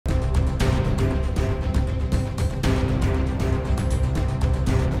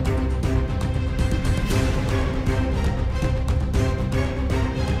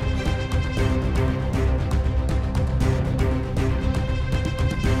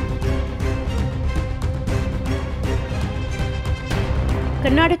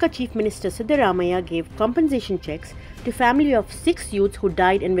Karnataka Chief Minister Siddaramaiah gave compensation checks to family of 6 youths who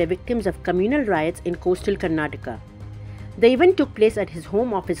died and were victims of communal riots in coastal Karnataka. The event took place at his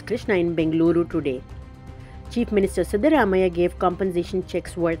home office Krishna in Bengaluru today. Chief Minister Siddaramaiah gave compensation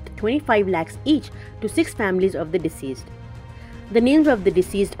checks worth 25 lakhs each to 6 families of the deceased. The names of the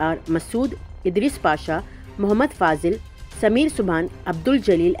deceased are Masood, Idris Pasha, Muhammad Fazil, Samir Subhan, Abdul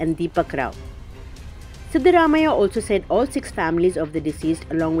Jalil and Deepak Rao. Siddaramaiah also said all 6 families of the deceased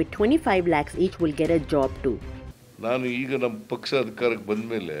along with 25 lakhs each will get a job too. ನಾನು ಈಗ ನಮ್ಮ ಪಕ್ಷ ಅಧಿಕಾರಕ್ಕೆ ಬಂದ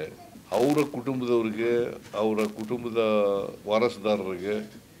ಮೇಲೆ ಅವರ ಕುಟುಂಬದವರಿಗೆ ಅವರ ಕುಟುಂಬದ ವಾರಸುದಾರರಿಗೆ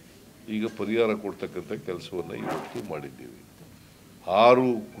ಈಗ ಪರಿಹಾರ ಕೊಡ್ತಕ್ಕಂಥ ಕೆಲಸವನ್ನು ಇವತ್ತು ಮಾಡಿದ್ದೀವಿ. 6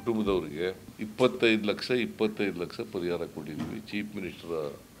 ಕುಟುಂಬದವರಿಗೆ 25 ಲಕ್ಷ ಪರಿಹಾರ ಕೊಟ್ಟಿದ್ದೀವಿ. ಚೀಫ್ ಮಿನಿಸ್ಟರ್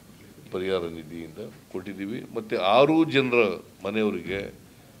ಪರಿಹಾರ ನಿಧಿಯಿಂದ ಕೊಟ್ಟಿದ್ದೀವಿ. ಮತ್ತು 6 ಜನರ ಮನೆಯವರಿಗೆ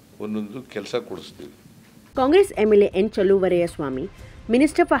ಒಂದೊಂದು ಕೆಲಸ ಕೊಡಿಸ್ತೀವಿ. Congress MLA N. Challuvarayaswamy,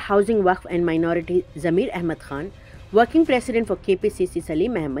 Minister for Housing, Waqf and Minority Zamir Ahmed Khan, Working President for KPCC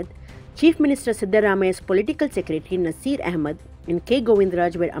Salim Ahmed, Chief Minister Siddaramaiah's Political Secretary Nasir Ahmed and K.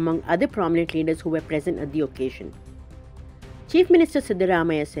 Govindraj were among other prominent leaders who were present at the occasion. Chief Minister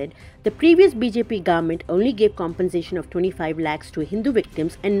Siddaramaiah said the previous BJP government only gave compensation of 25 lakhs to Hindu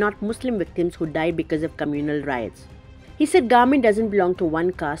victims and not Muslim victims who died because of communal riots. He said government doesn't belong to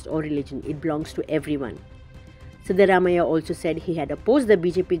one caste or religion, it belongs to everyone. Siddaramaiah also said he had opposed the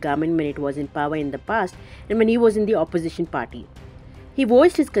BJP government when it was in power in the past and when he was in the opposition party. He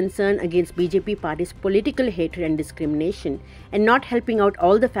voiced his concern against BJP party's political hatred and discrimination and not helping out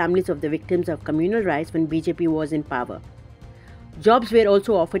all the families of the victims of communal riots when BJP was in power. Jobs were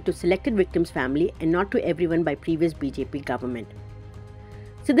also offered to selected victims' family and not to everyone by previous BJP government.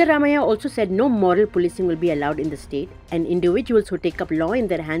 Siddaramaiah also said no moral policing will be allowed in the state and individuals who take up law in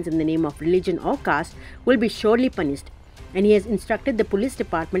their hands in the name of religion or caste will be surely punished, and he has instructed the police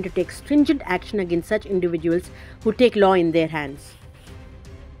department to take stringent action against such individuals who take law in their hands.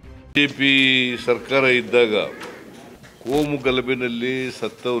 BJP ಸರ್ಕಾರ ಇದ್ದಾಗ ಕೋಮು ಗಲಭೆಯಲ್ಲಿ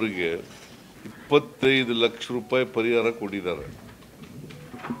ಸತ್ತವರಿಗೆ 25 ಲಕ್ಷ ರೂಪಾಯಿ ಪರಿಹಾರ ಕೊಟ್ಟಿದ್ದಾರೆ.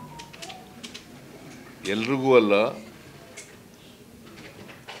 ಎಲ್ರಿಗೂ ಅಲ್ಲ,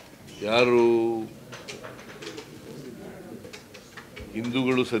 ಯಾರು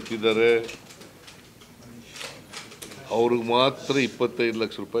ಹಿಂದೂಗಳು ಸತ್ತಿದ್ದಾರೆ ಅವ್ರಿಗೆ ಮಾತ್ರ 25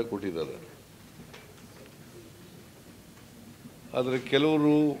 ಲಕ್ಷ ರೂಪಾಯಿ ಕೊಟ್ಟಿದ್ದಾರೆ. ಆದರೆ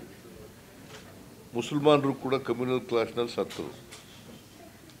ಕೆಲವರು ಮುಸಲ್ಮಾನರು ಕೂಡ ಕಮ್ಯುನಲ್ ಕ್ಲಾಸ್ನಲ್ಲಿ ಸತ್ತರು.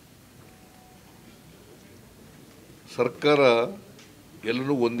 ಸರ್ಕಾರ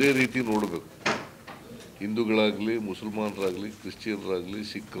ಎಲ್ಲರೂ ಒಂದೇ ರೀತಿ ನೋಡಬೇಕು. ಹಿಂದೂಗಳಾಗಲಿ, ಮುಸಲ್ಮಾನರಾಗಲಿ, ಕ್ರಿಶ್ಚಿಯನ್ರಾಗಲಿ,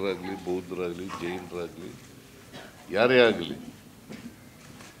 ಸಿಖ್ರಾಗಲಿ, ಬೌದ್ಧರಾಗಲಿ, ಜೈನರಾಗಲಿ, ಯಾರೇ ಆಗಲಿ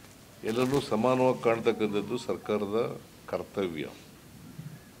ಎಲ್ಲರೂ ಸಮಾನವಾಗಿ ಕಾಣ್ತಕ್ಕಂಥದ್ದು ಸರ್ಕಾರದ ಕರ್ತವ್ಯ.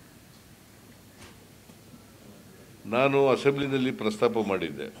 ನಾನು ಅಸೆಂಬ್ಲಿನಲ್ಲಿ ಪ್ರಸ್ತಾಪ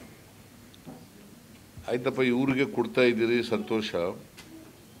ಮಾಡಿದ್ದೆ, ಆಯ್ತಪ್ಪ ಇವ್ರಿಗೆ ಕೊಡ್ತಾ ಇದ್ದೀರಿ ಸಂತೋಷ,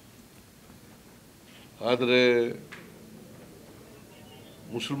 ಆದರೆ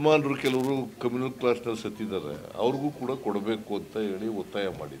ಮುಸಲ್ಮಾನರು ಕೆಲವರು ಕಮ್ಯುನಲ್ ಕ್ಲಾಸ್ನಲ್ಲಿ ಸತ್ತಿದ್ದಾರೆ, ಅವ್ರಿಗೂ ಕೂಡ ಕೊಡಬೇಕು ಅಂತ ಹೇಳಿ ಒತ್ತಾಯ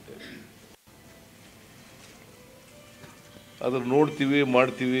ಮಾಡಿದ್ದೆ. ಆದರೆ ನೋಡ್ತೀವಿ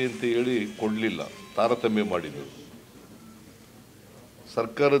ಮಾಡ್ತೀವಿ ಅಂತ ಹೇಳಿ ಕೊಡಲಿಲ್ಲ, ತಾರತಮ್ಯ ಮಾಡಿದರು.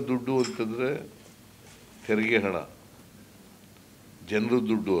 ಸರ್ಕಾರದ ದುಡ್ಡು ಅಂತಂದರೆ ತೆರಿಗೆ ಹಣ, ಜನರ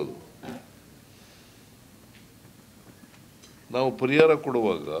ದುಡ್ಡು. ಅದು ನಾವು ಪರಿಹಾರ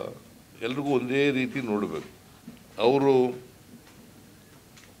ಕೊಡುವಾಗ ಎಲ್ರಿಗೂ ಒಂದೇ ರೀತಿ ನೋಡಬೇಕು. ಅವರು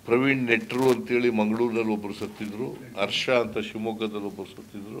ಪ್ರವೀಣ್ ನೆಟ್ರು ಅಂತೇಳಿ ಮಂಗಳೂರಿನಲ್ಲಿ ಒಬ್ಬರು ಸತ್ತಿದ್ರು, ಹರ್ಷ ಅಂತ ಶಿವಮೊಗ್ಗದಲ್ಲಿ ಒಬ್ಬರು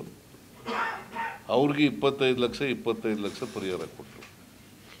ಸತ್ತಿದ್ರು, ಅವ್ರಿಗೆ 25 ಲಕ್ಷ ಪರಿಹಾರ ಕೊಟ್ಟರು.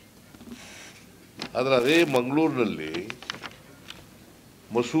 ಆದರೆ ಅದೇ ಮಂಗಳೂರಿನಲ್ಲಿ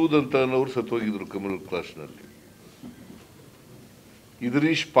ಮಸೂದ್ ಅಂತ ಅನ್ನೋರು ಸತ್ತೋಗಿದ್ರು ಕಮ್ಯುನಲ್ ಕ್ಲಾಸ್ನಲ್ಲಿ.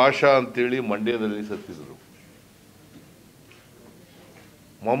 ಇದ್ರೀಶ್ ಪಾಷಾ ಅಂತೇಳಿ ಮಂಡ್ಯದಲ್ಲಿ ಸತ್ತಿದ್ರು.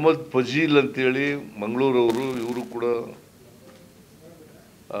 ಮೊಹಮ್ಮದ್ ಫಜೀಲ್ ಅಂತೇಳಿ ಮಂಗಳೂರವರು, ಇವರು ಕೂಡ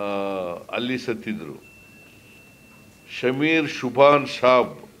ಅಲ್ಲಿ ಸತ್ತಿದ್ರು. ಶಮೀರ್ ಶುಭಾನ್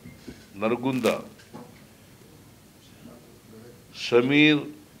ಶಾಬ್ ನರಗುಂದ, ಶಮೀರ್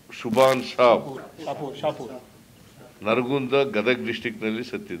ಶುಭಾನ್ ಶಾಬ್ ನರಗುಂದ ಗದಗ್ ಡಿಸ್ಟಿಕ್ನಲ್ಲಿ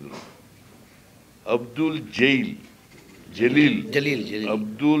ಸತ್ತಿದ್ರು. ಅಬ್ದುಲ್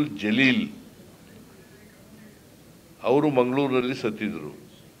ಅಬ್ದುಲ್ ಜಲೀಲ್ ಅವರು ಮಂಗಳೂರಿನಲ್ಲಿ ಸತ್ತಿದ್ರು.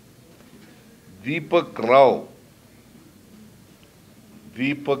 ದೀಪಕ್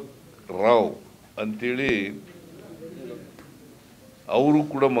ರಾವ್ ಅಂತೇಳಿ ಅವರು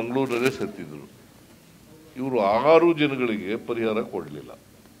ಕೂಡ ಮಂಗಳೂರಲ್ಲೇ ಸತ್ತಿದ್ರು. ಇವರು 6 ಜನಗಳಿಗೆ ಪರಿಹಾರ ಕೊಡಲಿಲ್ಲ.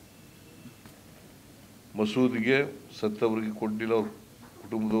 ಮಸೂದಿಗೆ ಸತ್ತವರಿಗೆ ಕೊಡಲಿಲ್ಲ ಅವರು.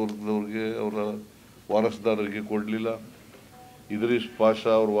 ಕುಟುಂಬದವ್ರಿಗೆ ಅವರ ವಾರಸುದಾರರಿಗೆ ಕೊಡಲಿಲ್ಲ, ಇದ್ರೀಸ್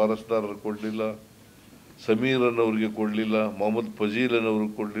ಪಾಷಾ ಅವ್ರ ವಾರಸುದಾರರಿಗೆ ಕೊಡಲಿಲ್ಲ, ಸಮೀರ್ ಅನ್ನೋರಿಗೆ ಕೊಡಲಿಲ್ಲ, ಮೊಹಮ್ಮದ್ ಫಜೀಲ್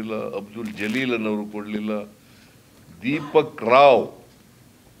ಅನ್ನೋರಿಗೆ ಕೊಡಲಿಲ್ಲ, ಅಬ್ದುಲ್ ಜಲೀಲ್ ಅನ್ನೋರಿಗೆ ಕೊಡಲಿಲ್ಲ, ದೀಪಕ್ ರಾವ್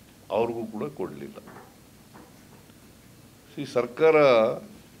ಅವ್ರಿಗೂ ಕೂಡ ಕೊಡಲಿಲ್ಲ. ಈ ಸರ್ಕಾರ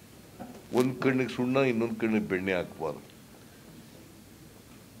ಒಂದು ಕಣ್ಣಿಗೆ ಸುಣ್ಣ ಇನ್ನೊಂದು ಕಣ್ಣಿಗೆ ಬೆಣ್ಣೆ ಹಾಕಬಾರ್ದು.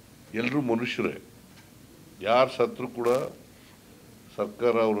 ಎಲ್ಲರೂ ಮನುಷ್ಯರೇ, ಯಾರು ಸತ್ರು ಕೂಡ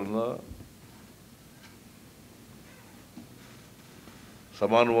ಸರ್ಕಾರ ಅವರನ್ನು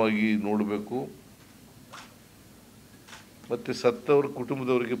ಸಮಾನವಾಗಿ ನೋಡಬೇಕು. ಮತ್ತು ಸತ್ತವ್ರ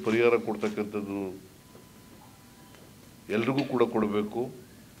ಕುಟುಂಬದವರಿಗೆ ಪರಿಹಾರ ಕೊಡ್ತಕ್ಕಂಥದ್ದು ಎಲ್ರಿಗೂ ಕೂಡ ಕೊಡಬೇಕು.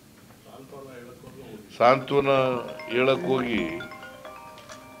 ಸಾಂತ್ವನ ಹೇಳಕ್ಕೋಗಿ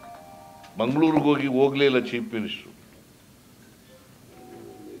ಮಂಗಳೂರಿಗೆ ಹೋಗಲೇ ಇಲ್ಲ ಚೀಫ್ ಮಿನಿಸ್ಟ್ರು.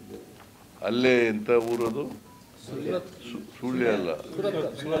 ಅಲ್ಲೇ ಎಂಥ ಊರದು, ಸುಳ್ಯ ಅಲ್ಲ,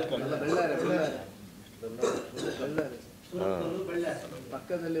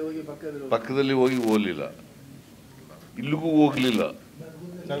 ಪಕ್ಕದಲ್ಲಿ ಹೋಗಿ ಹೋಗಲಿಲ್ಲ, ಇಲ್ಲಿಗೂ ಹೋಗಲಿಲ್ಲ,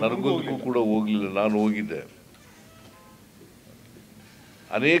 ನರಗುಂದಕ್ಕೂ ಕೂಡ ಹೋಗಲಿಲ್ಲ. ನಾನು ಹೋಗಿದ್ದೆ,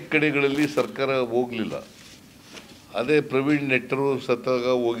 ಅನೇಕ ಕಡೆಗಳಲ್ಲಿ ಸರ್ಕಾರ ಹೋಗಲಿಲ್ಲ. ಅದೇ ಪ್ರವೀಣ್ ನೆಟ್ಟರು ಸತ್ತಾಗ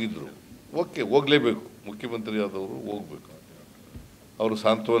ಹೋಗಿದ್ರು. ಓಕೆ, ಹೋಗಲೇಬೇಕು, ಮುಖ್ಯಮಂತ್ರಿ ಆದವರು ಹೋಗಬೇಕು, ಅವರು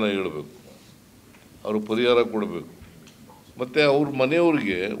ಸಾಂತ್ವನ ಹೇಳಬೇಕು, ಅವರು ಪರಿಹಾರ ಕೊಡಬೇಕು. ಮತ್ತು ಅವ್ರ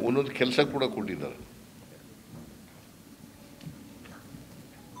ಮನೆಯವ್ರಿಗೆ ಒಂದೊಂದು ಕೆಲಸ ಕೂಡ ಕೊಟ್ಟಿದ್ದಾರೆ.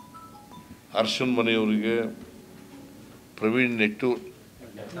 ಹರ್ಷನ್ ಮನೆಯವರಿಗೆ ಪ್ರವೀಣ್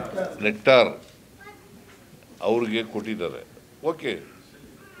ನೆಟ್ಟಾರ್ ಅವ್ರಿಗೆ ಕೊಟ್ಟಿದ್ದಾರೆ. ಓಕೆ,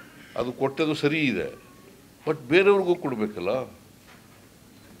 ಅದು ಕೊಟ್ಟದು ಸರಿ ಇದೆ, ಬಟ್ ಬೇರೆಯವ್ರಿಗೂ ಕೊಡಬೇಕಲ್ಲ.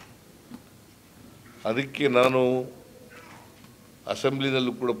 ಅದಕ್ಕೆ ನಾನು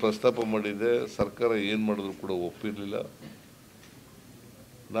ಅಸೆಂಬ್ಲಿನಲ್ಲೂ ಕೂಡ ಪ್ರಸ್ತಾಪ ಮಾಡಿದ್ದೆ. ಸರ್ಕಾರ ಏನು ಮಾಡಿದ್ರು ಕೂಡ ಒಪ್ಪಿರಲಿಲ್ಲ.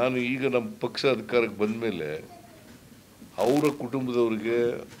 ನಾನು ಈಗ ನಮ್ಮ ಪಕ್ಷ ಅಧಿಕಾರಕ್ಕೆ ಬಂದ ಮೇಲೆ ಅವರ ಕುಟುಂಬದವರಿಗೆ,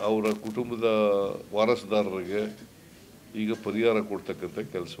 ಅವರ ಕುಟುಂಬದ ವಾರಸುದಾರರಿಗೆ ಈಗ ಪರಿಹಾರ ಕೊಡ್ತಕ್ಕಂಥ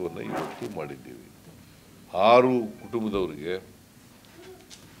ಕೆಲಸವನ್ನು ಇವತ್ತು ಮಾಡಿದ್ದೀವಿ. 6 ಕುಟುಂಬದವರಿಗೆ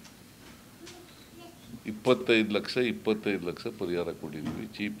 25 ಲಕ್ಷ ಪರಿಹಾರ ಕೊಟ್ಟಿದ್ದೀವಿ.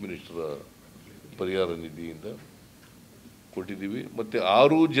 ಚೀಫ್ ಮಿನಿಸ್ಟರ್ ಪರಿಹಾರ ನಿಧಿಯಿಂದ ಕೊಟ್ಟಿದ್ದೀವಿ. ಮತ್ತು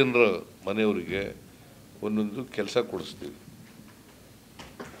 6 ಜನರ ಮನೆಯವರಿಗೆ ಒಂದೊಂದು ಕೆಲಸ ಕೊಡಿಸ್ತೀವಿ.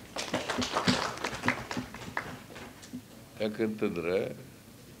 ಯಾಕಂತಂದರೆ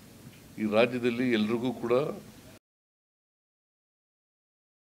ಈ ರಾಜ್ಯದಲ್ಲಿ ಎಲ್ರಿಗೂ ಕೂಡ